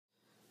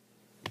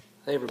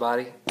Hey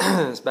everybody,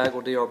 it's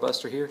Bagwell DR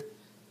Buster here.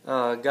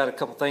 Got a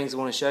couple things I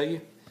want to show you.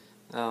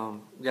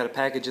 Got a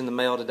package in the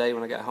mail today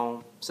when I got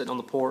home, sitting on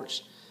the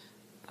porch.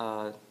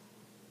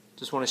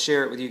 Just want to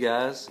share it with you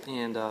guys,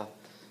 and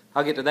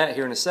I'll get to that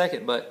here in a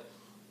second. But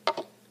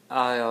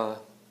I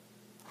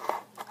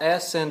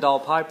asked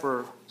Sendall Pipes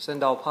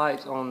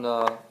on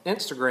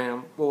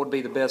Instagram what would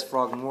be the best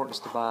Frog and Mortons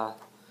to buy,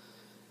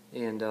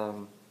 and I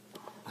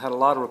had a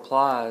lot of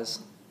replies.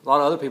 A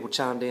lot of other people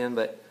chimed in,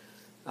 but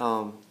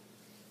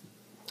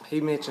he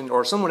mentioned,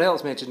 or someone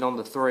else mentioned on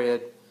the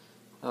thread,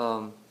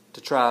 to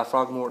try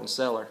Frog Morton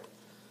Cellar.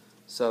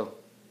 So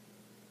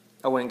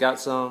I went and got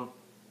some,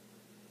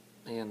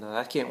 and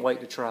I can't wait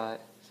to try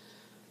it.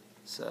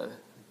 So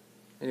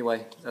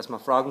anyway, that's my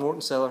Frog Morton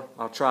Cellar.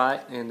 I'll try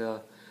it, and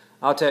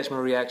I'll attach my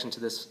reaction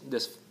to this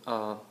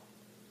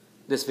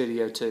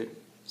video too.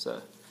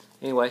 So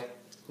anyway,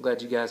 I'm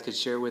glad you guys could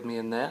share with me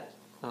in that.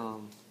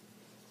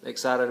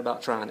 Excited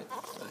about trying it.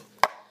 So,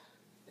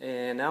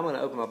 and now I'm going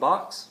to open my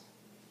box.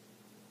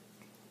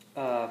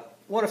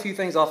 Won a few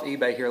things off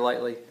eBay here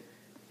lately,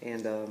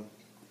 and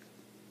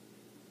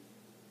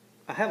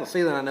I have a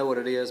feeling I know what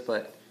it is,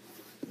 but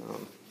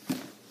you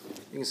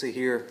can see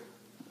here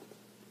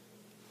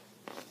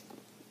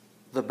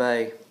the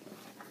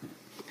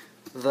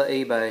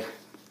eBay.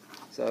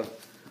 So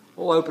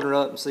we'll open it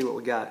up and see what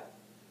we got.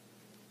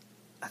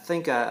 I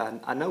think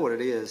I know what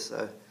it is,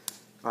 so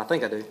I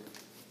think I do.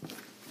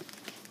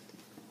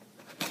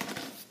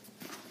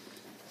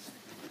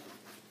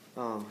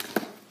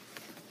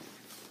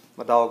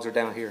 My dogs are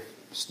down here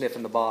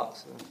sniffing the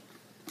box. So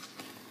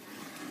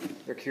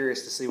they're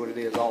curious to see what it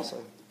is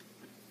also.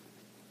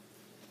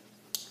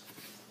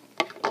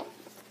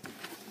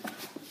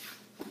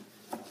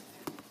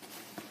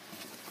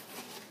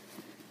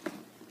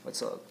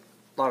 It's a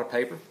lot of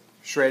paper,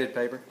 shredded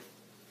paper.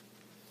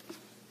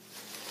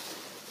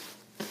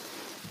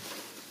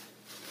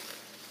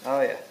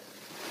 Oh yeah.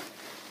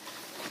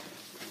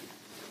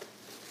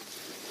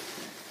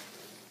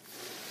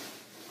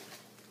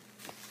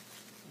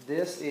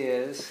 This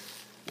is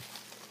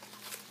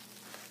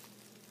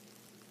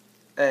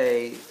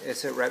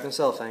it's wrapped in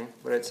cellophane,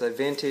 but it's a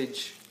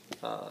vintage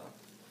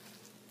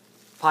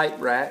pipe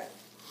rack.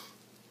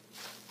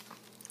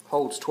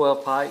 Holds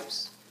 12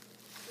 pipes.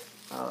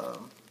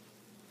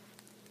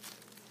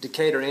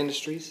 Decatur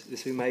Industries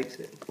is who makes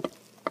it.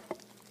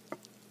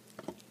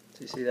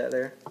 Do you see that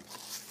there?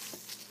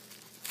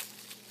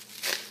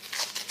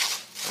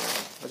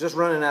 I was just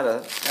running out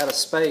of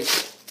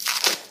space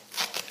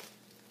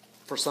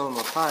for some of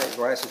my pipes,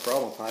 or actually for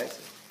all my pipes.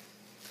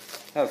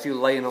 I have a few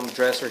laying on the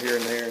dresser here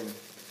and there, and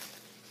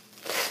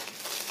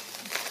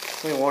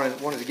I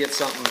wanted to get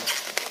something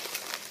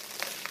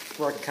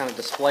where I could kind of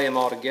display them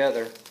all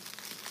together,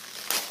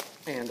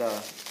 and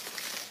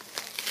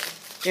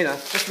you know,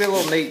 just be a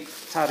little neat,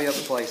 tidy up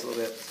the place a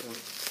little bit. So,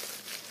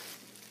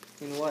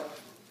 you know what?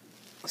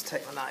 Let's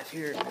take my knife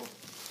here and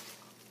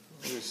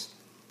just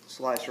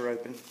slice her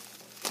open.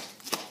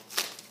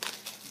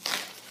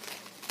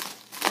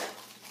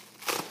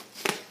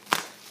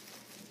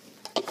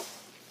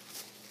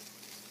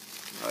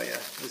 Oh yeah,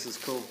 this is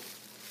cool.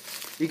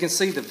 You can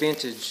see the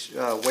vintage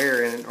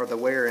wear in it, or the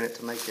wear in it,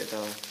 to make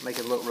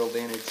it look real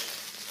vintage.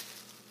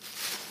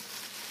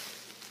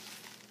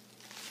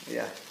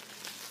 Yeah,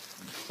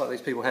 like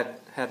these people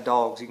had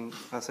dogs.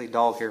 I see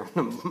dog hair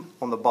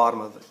on the bottom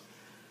of it.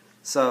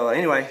 So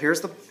anyway, here's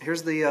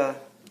the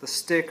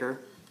sticker.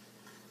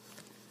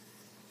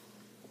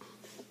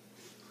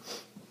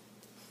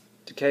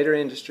 Decatur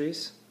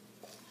Industries.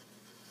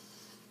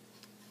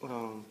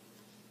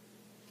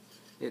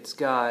 It's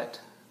got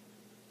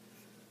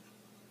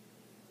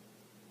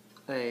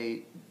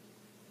a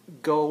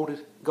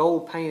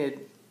gold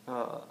painted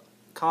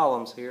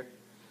columns here.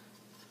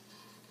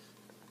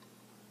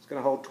 It's going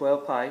to hold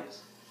 12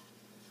 pipes.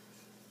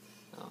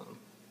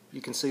 You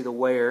can see the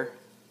wear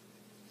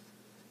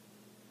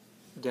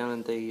down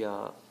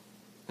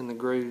in the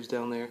grooves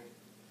down there,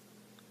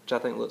 which I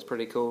think looks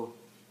pretty cool.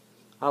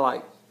 I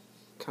like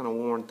kind of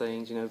worn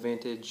things, you know,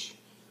 vintage,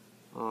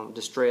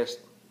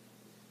 distressed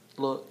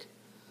look.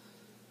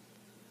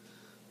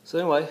 So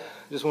anyway,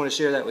 just want to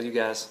share that with you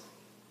guys,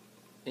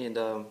 and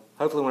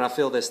hopefully when I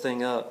fill this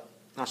thing up,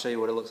 I'll show you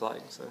what it looks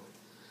like. So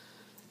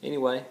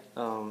anyway,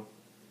 gonna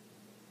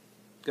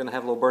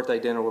have a little birthday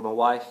dinner with my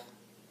wife.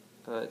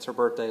 It's her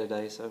birthday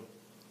today, so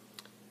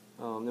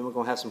then we're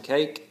gonna have some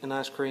cake and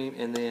ice cream,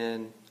 and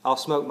then I'll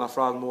smoke my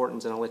Frog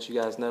Mortons, and I'll let you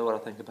guys know what I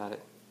think about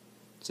it.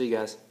 See you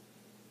guys.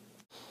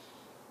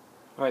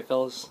 All right,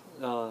 fellas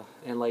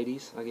and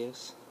ladies, I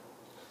guess.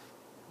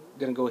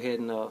 Gonna go ahead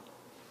and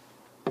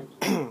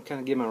kind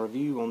of give my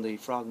review on the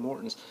Frog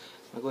Mortons.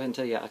 I'll go ahead and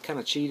tell you, I kind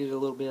of cheated a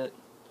little bit.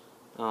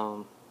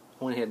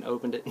 Went ahead and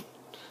opened it.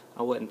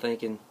 I wasn't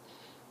thinking,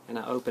 and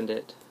I opened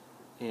it,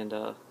 and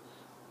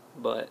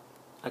but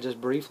I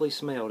just briefly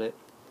smelled it.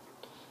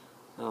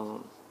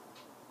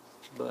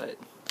 But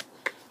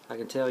I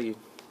can tell you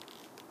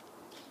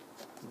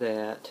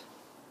that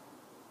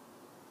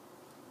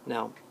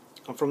now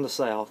I'm from the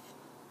South,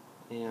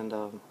 and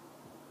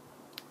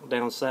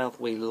down south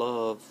we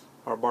love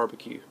our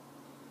barbecue.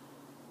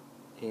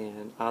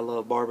 And I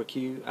love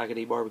barbecue. I could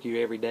eat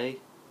barbecue every day.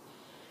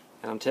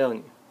 And I'm telling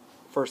you,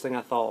 first thing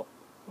I thought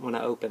when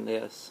I opened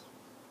this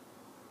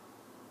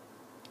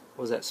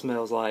was that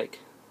smells like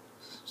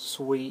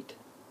sweet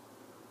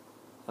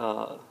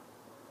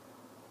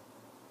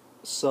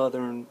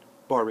southern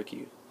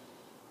barbecue.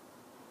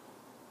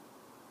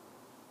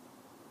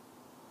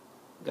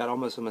 Got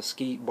almost a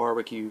mesquite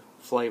barbecue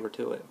flavor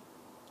to it.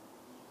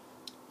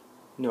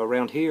 You know,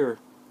 around here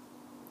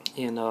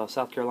in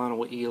South Carolina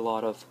we eat a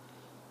lot of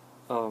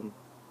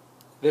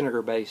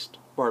vinegar-based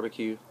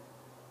barbecue,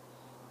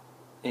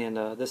 and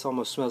this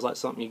almost smells like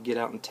something you get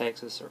out in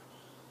Texas, or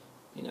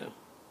you know,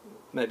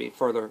 maybe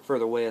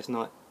further west,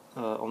 not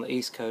on the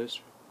East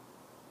Coast,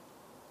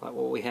 like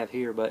what we have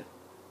here. But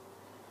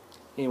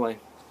anyway,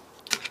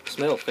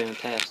 smells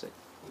fantastic.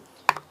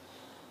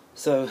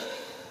 So,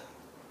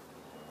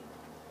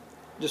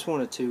 just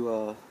wanted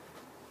to,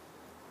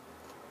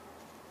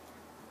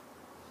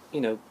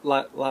 you know,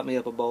 light me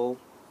up a bowl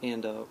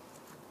and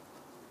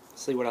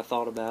see what I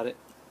thought about it.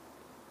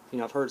 You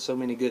know, I've heard so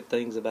many good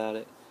things about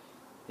it,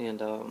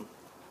 and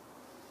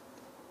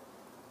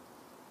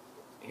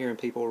hearing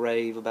people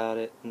rave about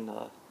it, and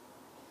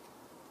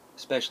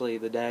especially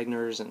the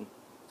Dagners and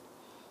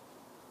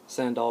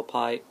Sandoll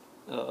Pipe.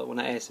 When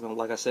I asked him,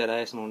 like I said, I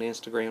asked him on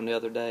Instagram the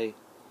other day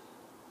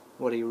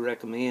what he would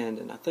recommend,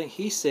 and I think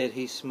he said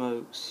he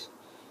smokes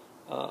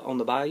on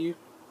the Bayou,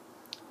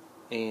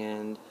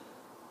 and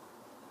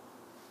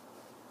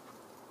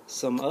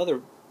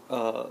somebody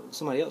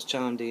else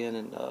chimed in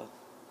and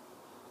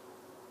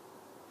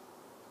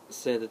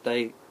said that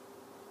they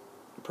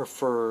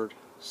preferred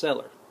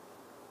Cellar.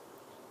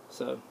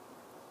 So,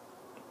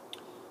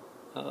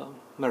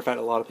 matter of fact,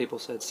 a lot of people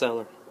said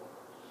Cellar.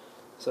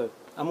 So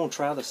I'm gonna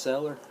try the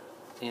Cellar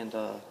and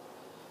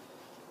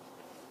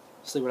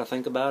see what I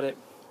think about it.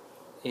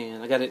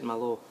 And I got it in my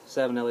little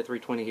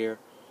 7LA320 here.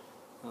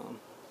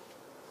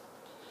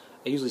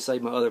 I usually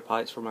save my other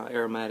pipes for my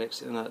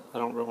aromatics, and I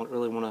don't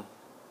really want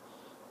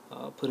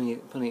to put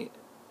any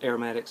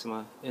aromatics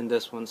in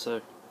this one.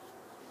 So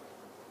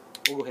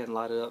we'll go ahead and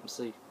light it up and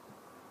see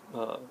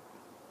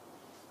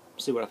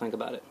what I think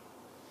about it.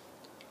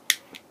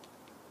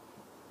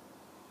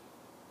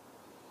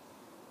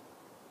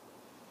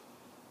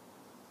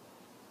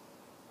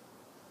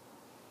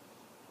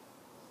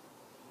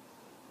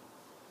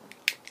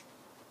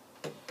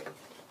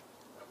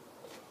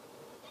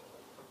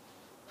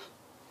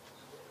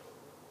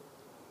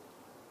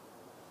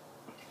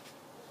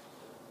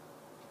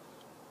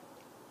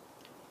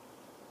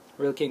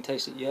 Really can't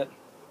taste it yet.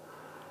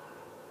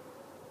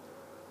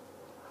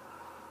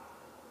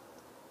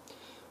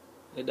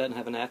 It doesn't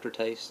have an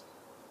aftertaste,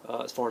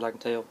 as far as I can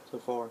tell so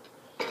far.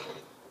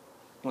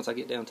 Once I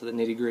get down to the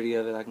nitty gritty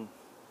of it,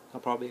 I'll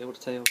probably be able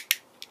to tell.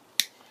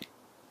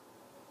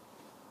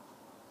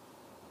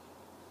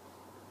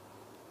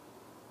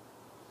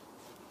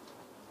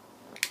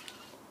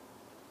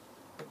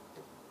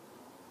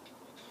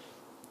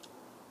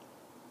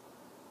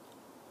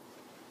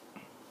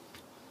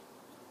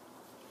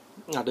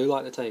 I do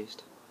like the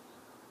taste.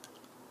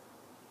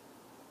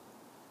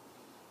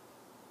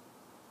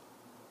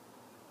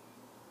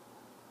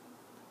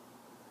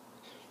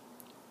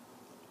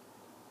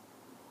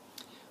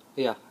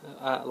 Yeah,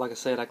 like I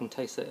said, I can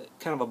taste that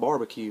kind of a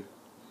barbecue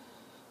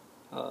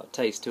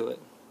taste to it.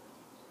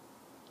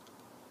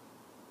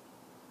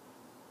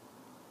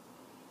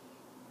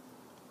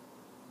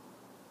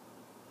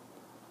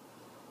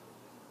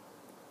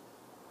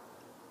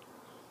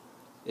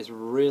 It's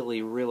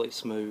really, really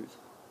smooth.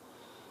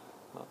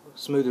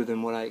 Smoother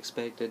than what I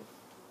expected.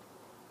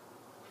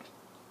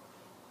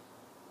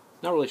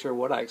 Not really sure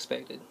what I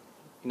expected.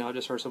 You know, I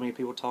just heard so many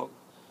people talk,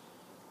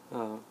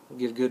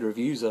 give good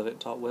reviews of it,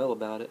 talk well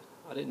about it.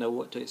 I didn't know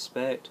what to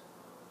expect.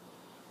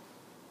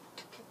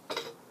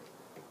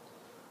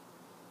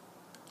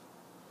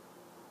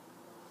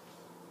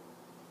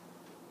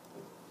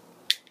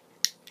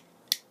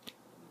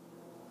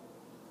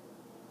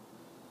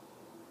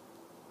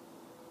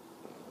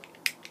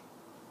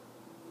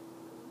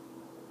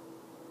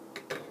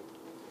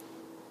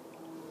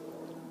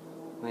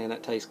 Man,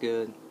 that tastes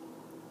good.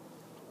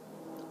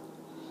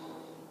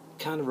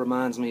 Kind of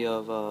reminds me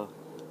of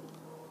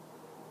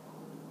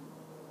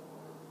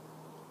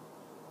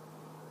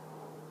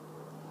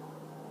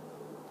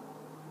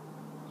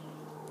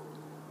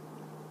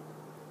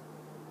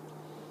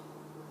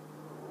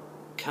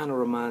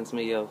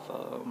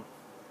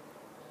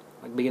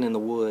like being in the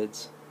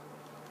woods.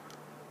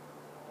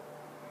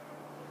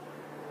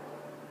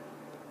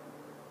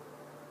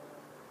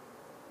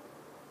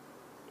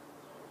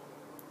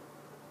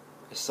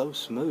 It's so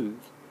smooth.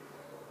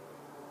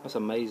 That's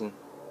amazing.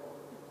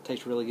 It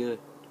tastes really good.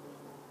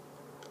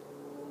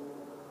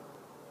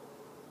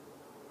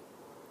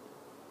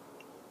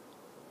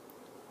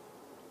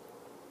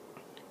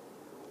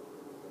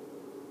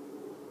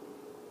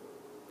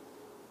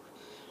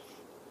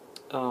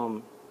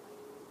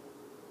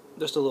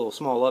 Just a little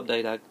small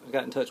update. I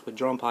got in touch with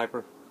Drum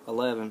Piper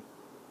 11,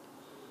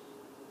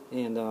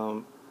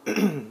 and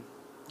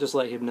just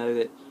let him know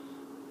that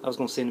I was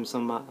going to send him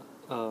some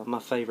of my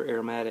favorite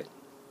aromatic.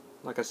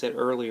 Like I said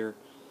earlier,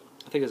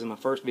 I think it was in my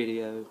first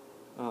video,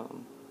 I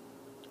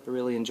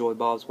really enjoy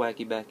Bob's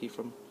Wacky Backy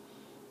from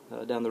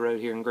down the road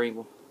here in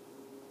Greenville.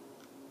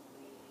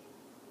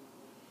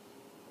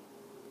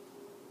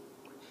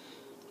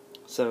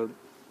 So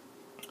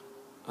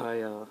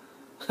I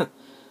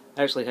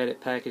actually had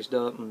it packaged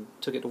up and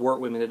took it to work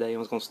with me today, and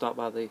was going to stop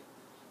by the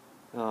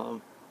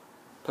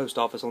post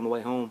office on the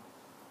way home,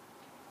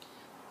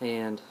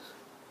 and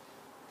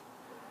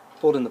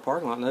pulled in the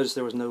parking lot, noticed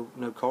there was no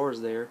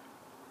cars there,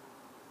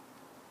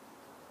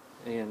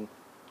 and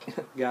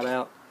got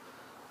out.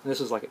 And this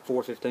was like at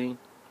 4:15.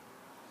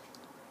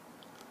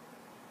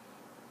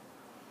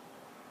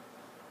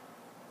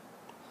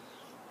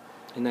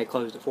 And they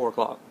closed at 4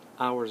 o'clock.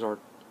 Hours are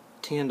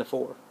 10 to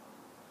 4.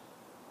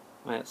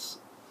 That's,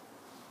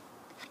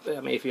 I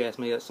mean, if you ask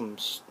me, that's some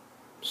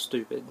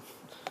stupid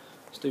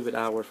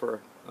hour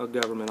for a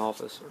government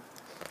office, or,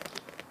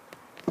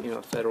 you know,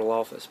 a federal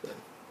office. But,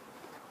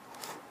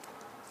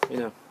 you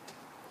know,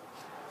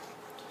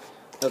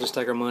 they'll just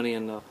take our money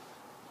and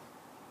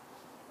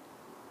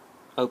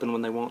open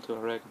when they want to, I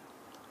reckon.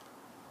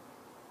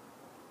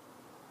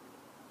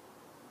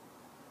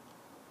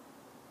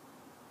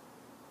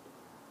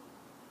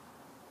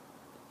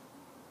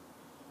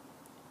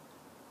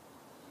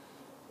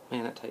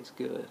 Man, that tastes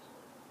good.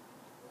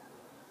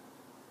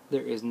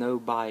 There is no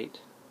bite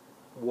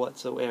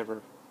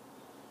whatsoever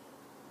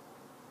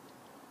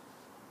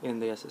in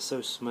this. It's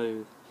so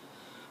smooth.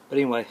 But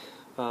anyway,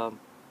 someone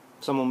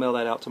will mail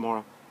that out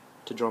tomorrow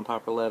to Drum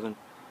Piper 11.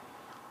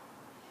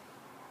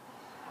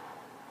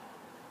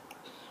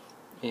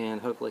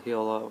 And hopefully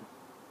he'll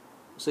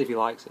see if he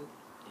likes it.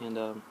 And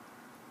I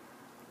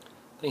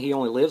think he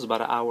only lives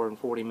about an hour and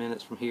 40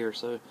 minutes from here,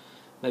 so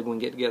maybe we can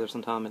get together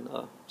sometime and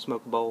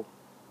smoke a bowl.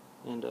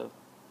 And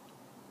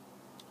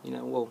you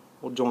know,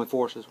 we'll join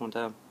forces one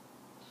time.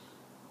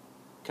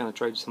 Kind of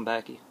trade some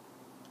backy.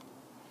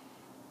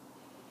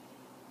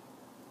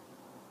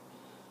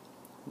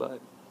 But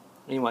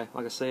anyway,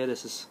 like I said,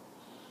 this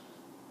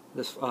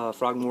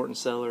Frog Morton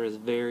Cellar is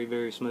very,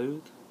 very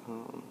smooth.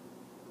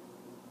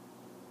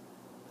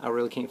 I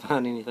really can't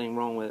find anything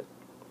wrong with it.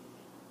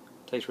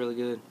 Tastes really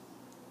good.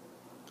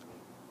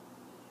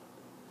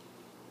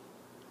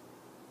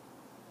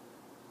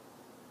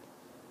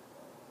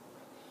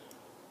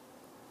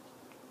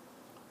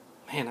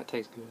 Man, that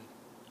tastes good.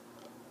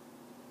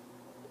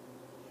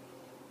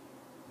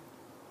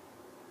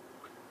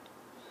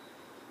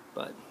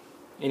 But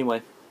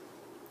anyway,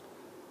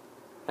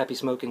 happy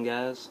smoking,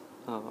 guys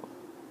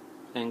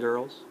and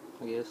girls,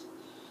 I guess.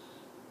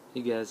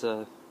 You guys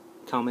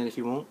comment if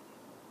you want.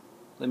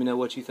 Let me know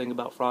what you think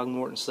about Frog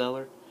Morton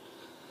Cellar.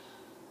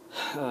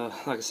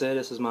 Like I said,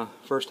 this is my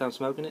first time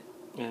smoking it,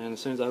 and as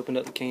soon as I opened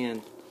up the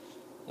can,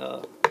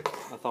 I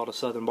thought of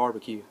Southern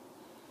barbecue,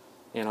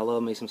 and I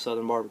love me some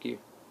Southern barbecue.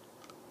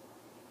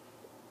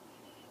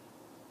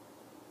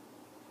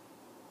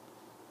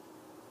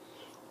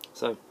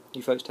 So,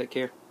 you folks take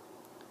care,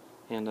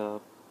 and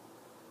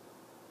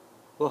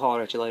we'll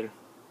holler at you later.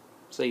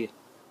 See ya.